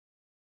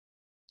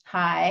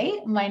Hi,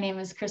 my name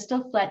is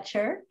Crystal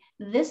Fletcher.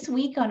 This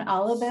week on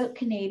All About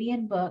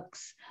Canadian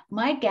Books,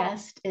 my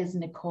guest is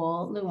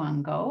Nicole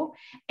Luongo,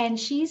 and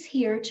she's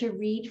here to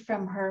read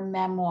from her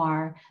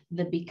memoir,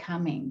 The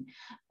Becoming.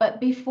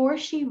 But before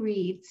she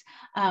reads,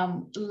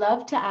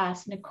 love to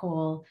ask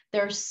Nicole,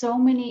 there are so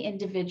many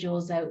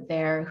individuals out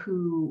there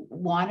who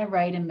want to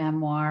write a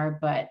memoir,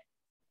 but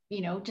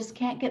just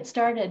can't get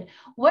started.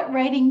 What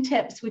writing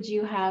tips would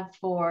you have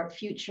for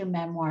future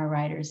memoir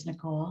writers,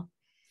 Nicole?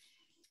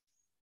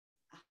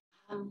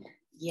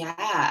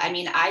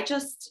 I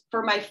just,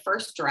 for my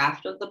first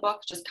draft of the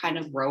book, just kind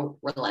of wrote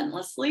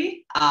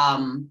relentlessly.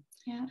 I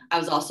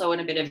was also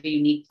in a bit of a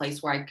unique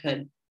place where I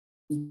could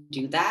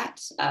do that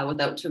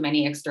without too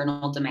many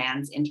external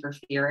demands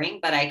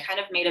interfering, but I kind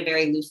of made a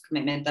very loose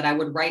commitment that I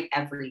would write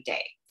every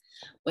day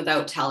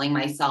without telling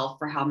myself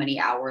for how many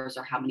hours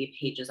or how many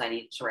pages I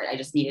needed to write. I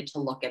just needed to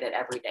look at it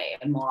every day,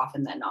 and more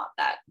often than not,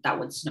 that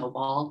would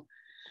snowball.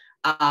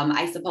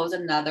 I suppose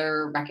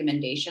another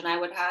recommendation I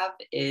would have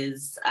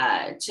is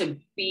to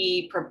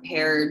be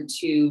prepared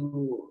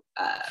to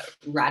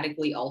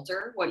radically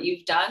alter what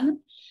you've done.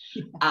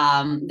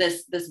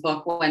 This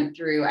book went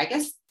through, I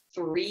guess,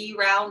 3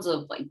 rounds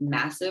of like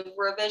massive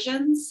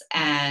revisions.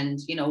 And,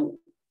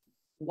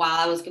 while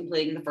I was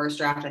completing the first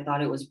draft, I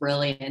thought it was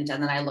brilliant.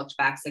 And then I looked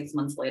back 6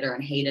 months later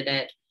and hated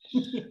it.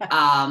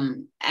 Yeah.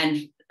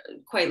 And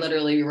quite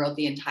literally rewrote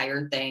the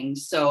entire thing.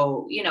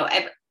 So,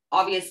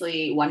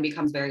 obviously one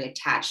becomes very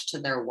attached to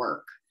their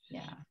work.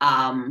 Yeah.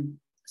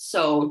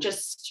 So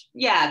just,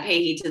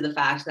 pay heed to the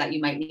fact that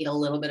you might need a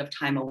little bit of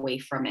time away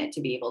from it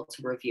to be able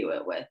to review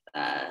it with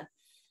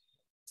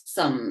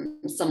some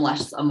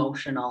less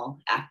emotional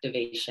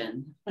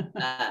activation.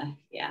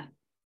 Yeah.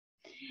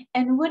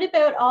 And what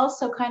about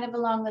also kind of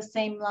along the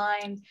same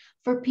line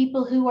for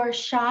people who are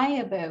shy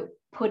about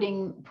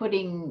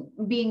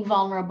being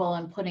vulnerable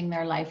and putting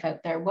their life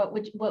out there? What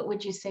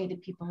would you say to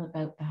people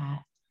about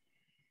that?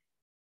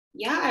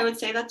 Yeah, I would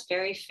say that's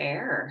very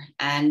fair.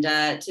 And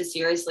to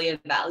seriously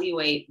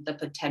evaluate the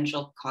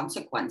potential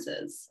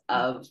consequences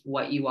of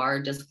what you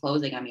are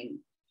disclosing. I mean,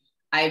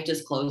 I've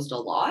disclosed a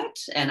lot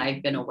and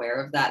I've been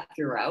aware of that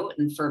throughout.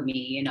 And for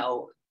me,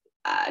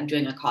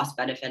 doing a cost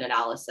benefit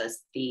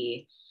analysis,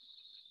 the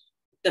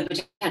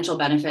potential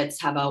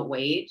benefits have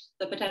outweighed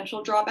the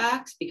potential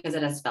drawbacks because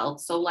it has felt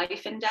so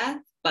life and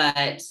death.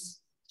 But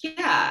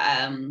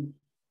yeah,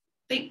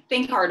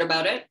 think hard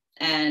about it.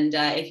 And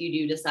if you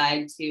do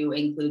decide to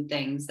include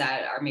things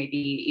that are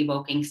maybe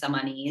evoking some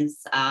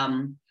unease,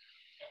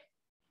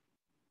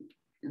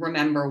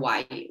 remember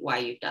why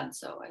you've done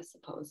so, I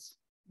suppose.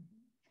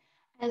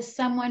 As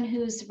someone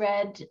who's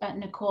read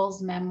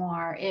Nicole's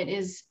memoir, it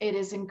is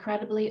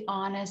incredibly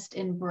honest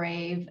and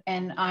brave.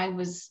 And I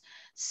was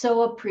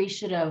so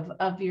appreciative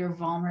of your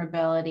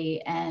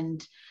vulnerability.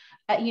 And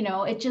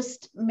it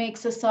just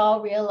makes us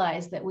all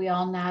realize that we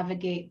all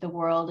navigate the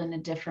world in a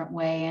different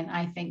way. And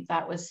I think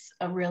that was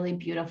a really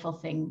beautiful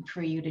thing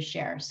for you to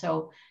share.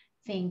 So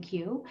thank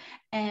you.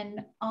 And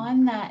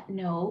on that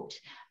note,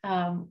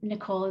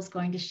 Nicole is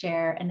going to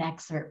share an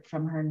excerpt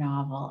from her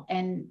novel.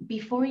 And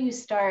before you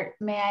start,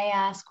 may I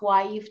ask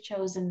why you've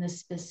chosen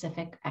this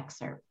specific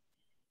excerpt?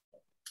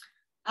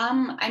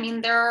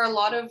 There are a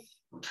lot of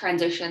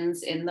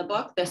transitions in the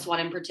book. This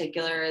one in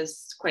particular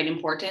is quite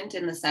important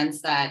in the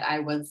sense that I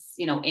was,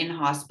 in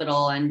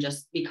hospital and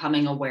just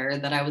becoming aware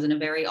that I was in a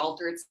very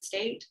altered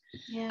state.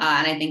 Yeah.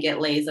 And I think it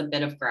lays a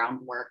bit of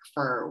groundwork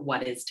for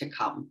what is to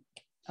come.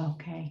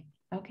 Okay.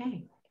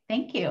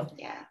 Thank you.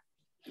 Yeah,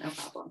 no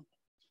problem.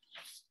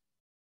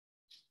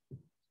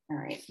 All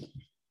right.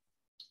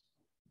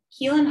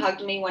 Keelan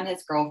hugged me when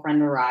his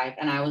girlfriend arrived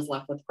and I was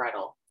left with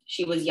Gretel.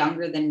 She was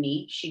younger than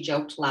me. She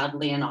joked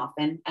loudly and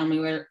often, and we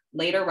were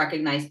later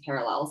recognized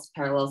parallels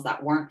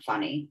that weren't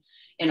funny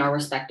in our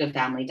respective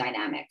family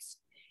dynamics.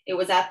 It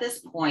was at this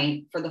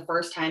point, for the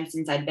first time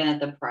since I'd been at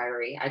the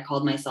Priory, I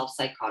called myself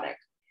psychotic.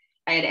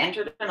 I had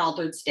entered an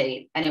altered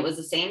state, and it was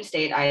the same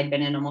state I had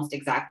been in almost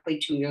exactly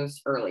 2 years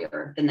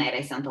earlier, the night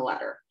I sent the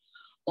letter.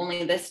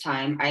 Only this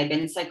time, I had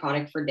been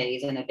psychotic for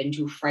days and had been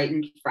too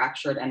frightened,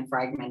 fractured, and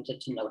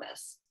fragmented to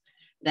notice.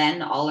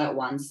 Then, all at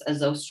once, as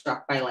though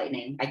struck by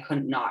lightning, I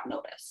could not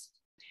notice.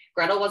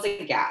 Gretel was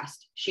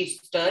aghast. She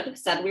stood,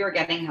 said we were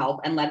getting help,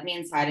 and led me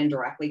inside and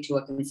directly to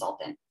a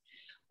consultant.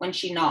 When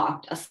she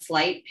knocked, a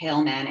slight,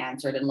 pale man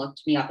answered and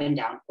looked me up and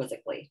down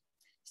quizzically.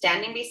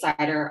 Standing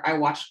beside her, I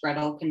watched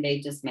Gretel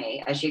convey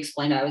dismay as she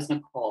explained I was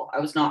Nicole. I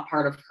was not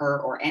part of her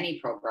or any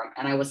program,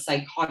 and I was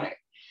psychotic.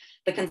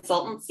 The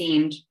consultant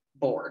seemed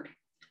bored.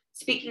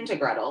 Speaking to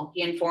Gretel,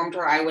 he informed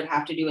her I would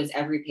have to do as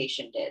every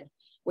patient did,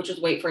 which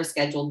was wait for a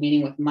scheduled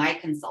meeting with my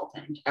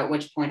consultant, at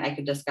which point I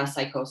could discuss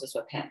psychosis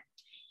with him.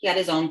 He had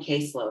his own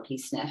caseload, he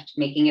sniffed,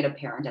 making it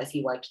apparent as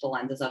he wiped the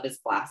lenses of his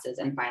glasses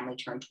and finally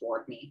turned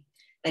toward me,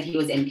 that he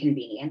was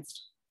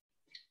inconvenienced.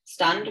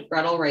 Stunned,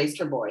 Gretel raised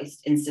her voice,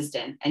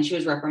 insistent, and she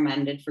was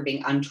reprimanded for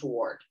being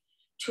untoward,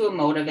 too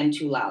emotive and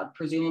too loud,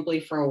 presumably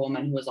for a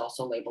woman who was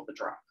also labeled a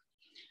drunk.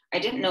 I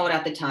didn't know it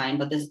at the time,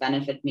 but this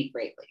benefited me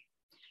greatly.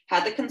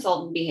 Had the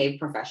consultant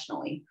behaved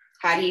professionally,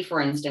 Had he, for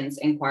instance,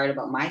 inquired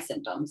about my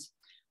symptoms,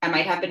 I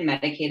might have been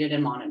medicated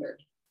and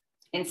monitored.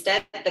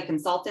 Instead, the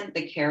consultant,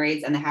 the care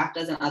aides, and the half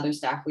dozen other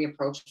staff we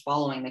approached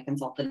following the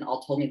consultant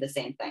all told me the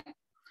same thing.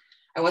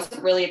 I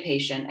wasn't really a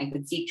patient and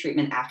could seek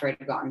treatment after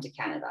I'd gotten to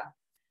Canada.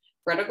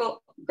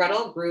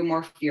 Gretel grew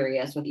more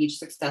furious with each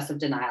successive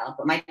denial,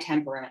 but my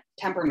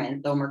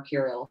temperament, though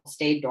mercurial,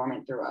 stayed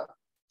dormant throughout.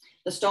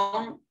 The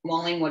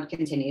stonewalling would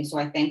continue, so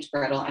I thanked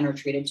Gretel and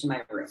retreated to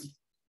my room.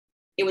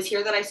 It was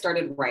here that I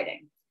started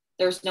writing.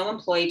 There was no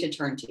employee to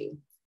turn to.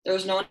 There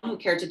was no one who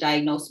cared to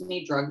diagnose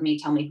me, drug me,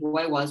 tell me who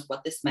I was,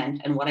 what this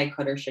meant, and what I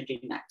could or should do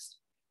next.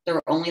 There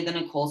were only the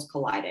Nicoles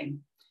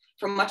colliding.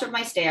 For much of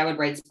my stay, I would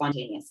write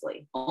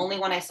spontaneously, only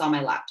when I saw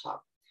my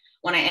laptop.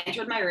 When I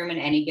entered my room in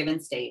any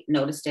given state,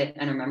 noticed it,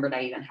 and remembered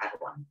I even had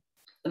one.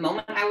 The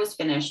moment I was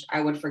finished,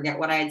 I would forget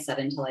what I had said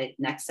until I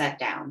next sat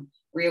down,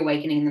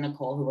 reawakening the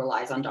Nicole who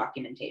relies on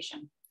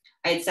documentation.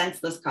 I had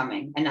sensed this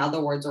coming, and now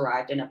the words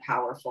arrived in a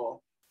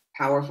powerful,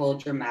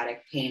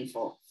 dramatic,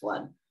 painful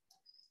flood.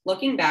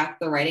 Looking back,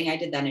 the writing I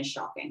did then is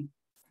shocking.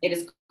 It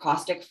is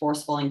caustic,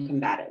 forceful, and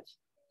combative.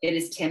 It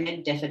is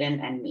timid,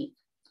 diffident, and meek.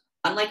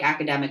 Unlike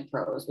academic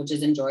prose, which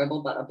is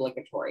enjoyable but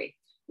obligatory,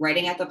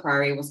 writing at the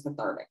Priory was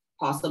cathartic,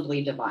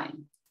 possibly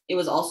divine. It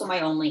was also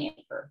my only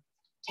anchor.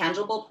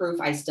 Tangible proof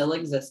I still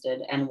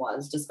existed and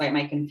was, despite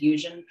my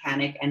confusion,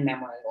 panic, and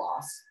memory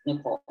loss,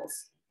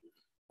 Nicole's.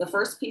 The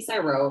first piece I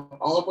wrote,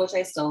 all of which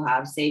I still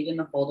have, saved in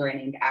the folder I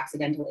named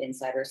Accidental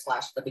Insider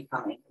 / The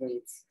Becoming,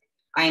 reads,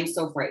 I am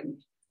so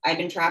frightened. I've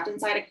been trapped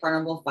inside a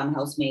carnival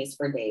funhouse maze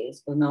for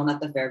days, with no one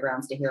at the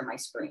fairgrounds to hear my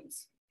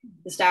screams.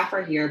 The staff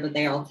are here, but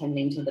they are all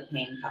tending to the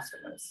paying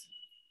customers.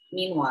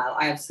 Meanwhile,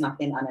 I have snuck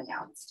in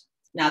unannounced.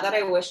 Now that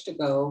I wish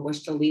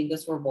to leave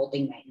this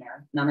revolting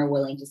nightmare, none are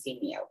willing to see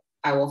me out.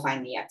 I will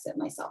find the exit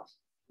myself.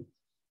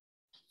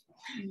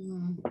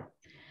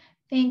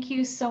 Thank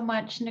you so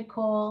much,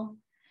 Nicole.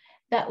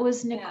 That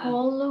was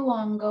Nicole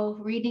Luongo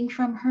reading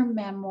from her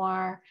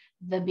memoir,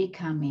 The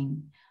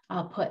Becoming.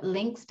 I'll put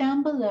links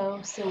down below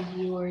so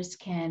viewers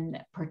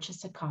can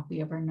purchase a copy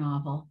of her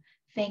novel.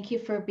 Thank you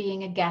for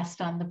being a guest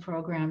on the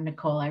program,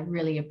 Nicole. I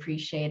really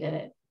appreciated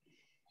it.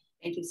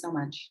 Thank you so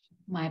much.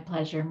 My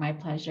pleasure, my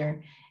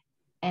pleasure.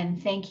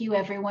 And thank you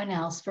everyone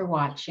else for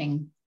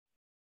watching.